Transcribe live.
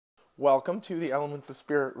Welcome to the Elements of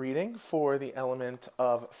Spirit reading for the element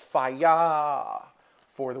of fire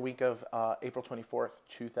for the week of April 24th,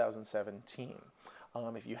 2017.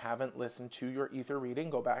 If you haven't listened to your ether reading,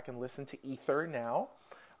 go back and listen to ether now.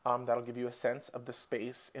 That'll give you a sense of the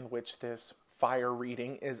space in which this fire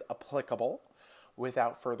reading is applicable.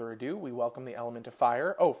 Without further ado, we welcome the element of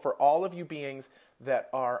fire. Oh, for all of you beings that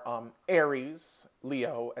are Aries,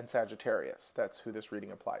 Leo, and Sagittarius. That's who this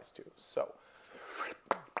reading applies to. So,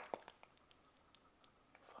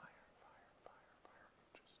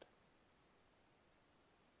 interesting.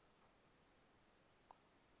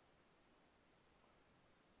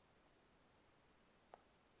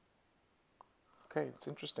 Okay, it's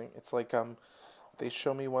interesting. It's like they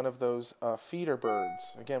show me one of those feeder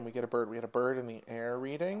birds. Again, we get a bird. We had a bird in the air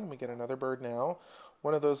reading. We get another bird now.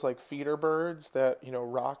 One of those like feeder birds that,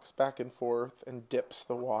 rocks back and forth and dips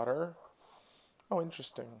the water. Oh,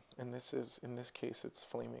 interesting. And this is, in this case, it's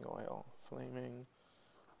flaming oil. Flaming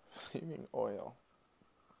oil.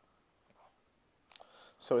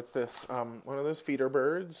 So it's this, one of those feeder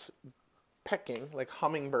birds pecking, like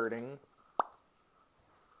hummingbirding.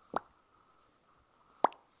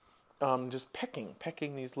 Just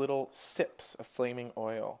pecking these little sips of flaming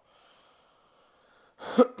oil.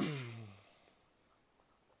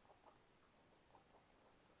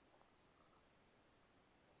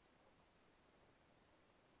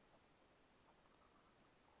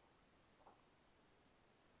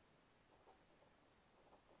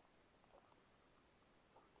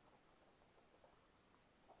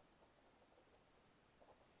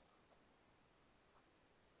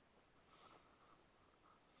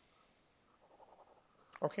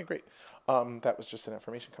 Okay, great. That was just an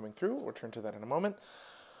affirmation coming through. We'll return to that in a moment.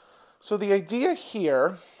 So the idea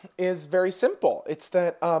here is very simple. It's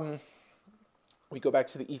that we go back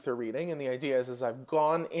to the ether reading, and the idea is I've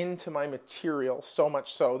gone into my material so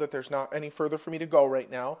much so that there's not any further for me to go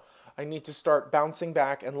right now. I need to start bouncing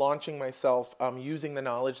back and launching myself using the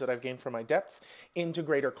knowledge that I've gained from my depths into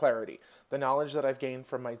greater clarity. The knowledge that I've gained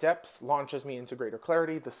from my depths launches me into greater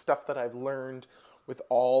clarity. The stuff that I've learned with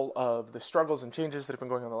all of the struggles and changes that have been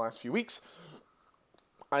going on the last few weeks,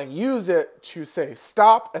 I use it to say,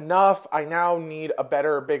 stop, enough, I now need a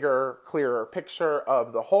better, bigger, clearer picture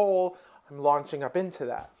of the whole. I'm launching up into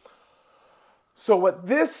that. So what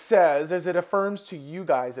this says is it affirms to you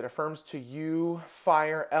guys, it affirms to you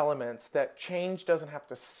fire elements that change doesn't have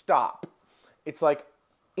to stop. It's like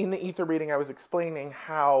in the ether reading I was explaining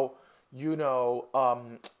how,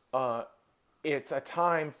 it's a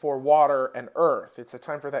time for water and earth. It's a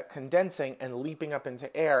time for that condensing and leaping up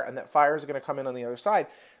into air, and that fire is going to come in on the other side.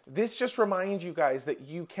 This just reminds you guys that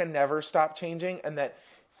you can never stop changing, and that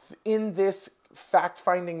in this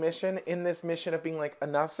fact-finding mission, in this mission of being like,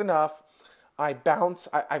 enough's enough, I've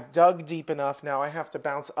dug deep enough, now I have to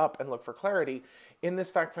bounce up and look for clarity. In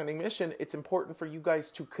this fact-finding mission, it's important for you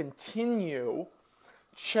guys to continue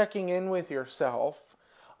checking in with yourself,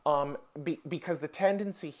 because the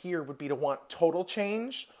tendency here would be to want total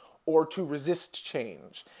change or to resist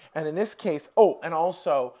change. And in this case, and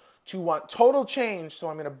also to want total change, so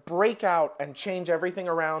I'm going to break out and change everything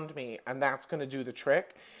around me, and that's going to do the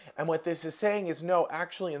trick. And what this is saying is, no,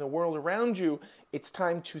 actually in the world around you, it's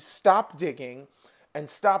time to stop digging and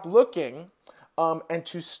stop looking, and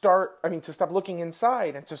to stop looking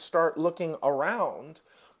inside and to start looking around.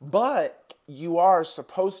 But you are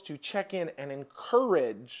supposed to check in and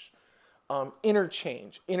encourage inner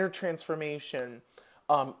change, inner transformation,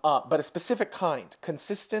 but a specific kind,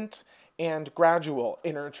 consistent and gradual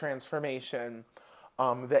inner transformation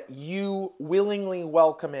that you willingly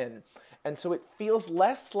welcome in. And so it feels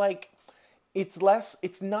less like,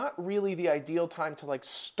 it's not really the ideal time to like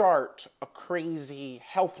start a crazy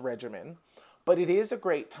health regimen, but it is a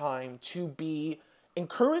great time to be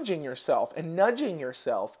encouraging yourself and nudging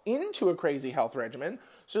yourself into a crazy health regimen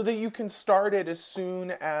so that you can start it as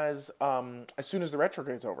soon as the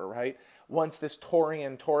retrograde is over, right? Once this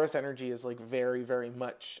Taurus energy is like very, very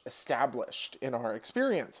much established in our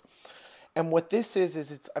experience. And what this is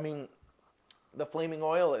the flaming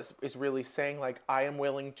oil is really saying like, I am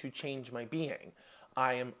willing to change my being.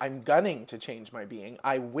 I'm gunning to change my being.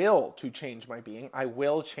 I will to change my being. I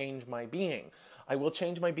will change my being. I will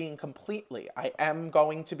change my being completely. I am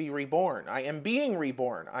going to be reborn. I am being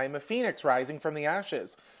reborn. I am a phoenix rising from the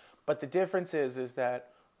ashes. But the difference is that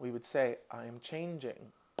we would say, I am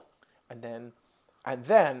changing. And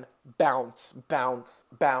then bounce, bounce,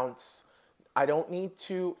 bounce. I don't need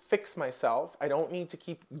to fix myself. I don't need to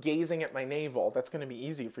keep gazing at my navel. That's going to be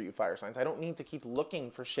easy for you fire signs. I don't need to keep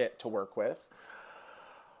looking for shit to work with.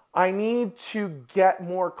 I need to get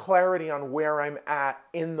more clarity on where I'm at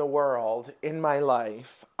in the world, in my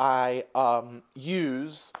life. I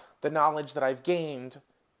use the knowledge that I've gained,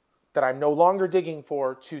 that I'm no longer digging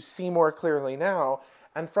for, to see more clearly now.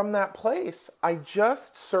 And from that place, I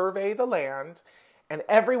just survey the land. And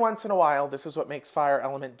every once in a while, this is what makes fire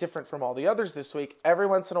element different from all the others this week. Every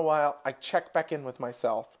once in a while, I check back in with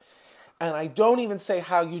myself. And I don't even say,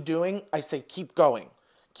 how you doing? I say, keep going,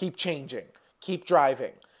 keep changing, keep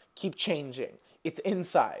driving, keep changing. It's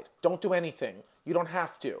inside. Don't do anything. You don't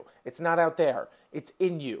have to. It's not out there. It's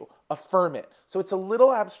in you. Affirm it. So it's a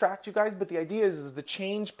little abstract, you guys, but the idea is the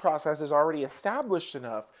change process is already established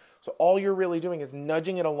enough. So all you're really doing is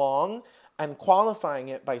nudging it along and qualifying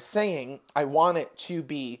it by saying, I want it to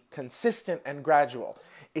be consistent and gradual.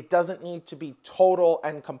 It doesn't need to be total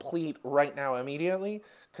and complete right now immediately.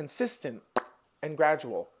 Consistent and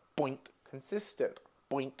gradual. Boink. Consistent.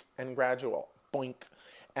 Boink and gradual. Boink.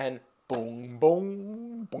 And boom,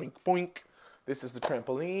 boom, boink, boink. This is the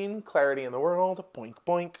trampoline. Clarity in the world. Boink,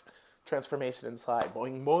 boink. Transformation inside.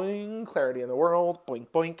 Boing, boing. Clarity in the world. Boink,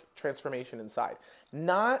 boink. Transformation inside.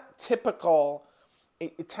 Not typical.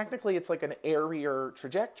 Technically, it's like an airier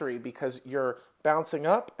trajectory because you're bouncing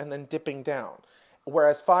up and then dipping down.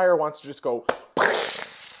 Whereas fire wants to just go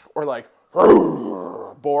or like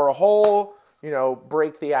bore a hole,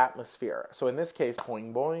 break the atmosphere. So in this case,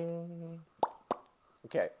 boing, boing.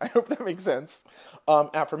 Okay, I hope that makes sense.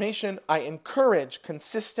 Affirmation, I encourage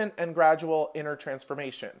consistent and gradual inner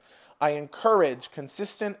transformation. I encourage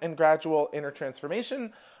consistent and gradual inner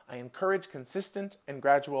transformation. I encourage consistent and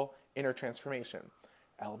gradual inner transformation.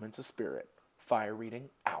 Elements of Spirit. Fire reading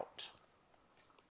out.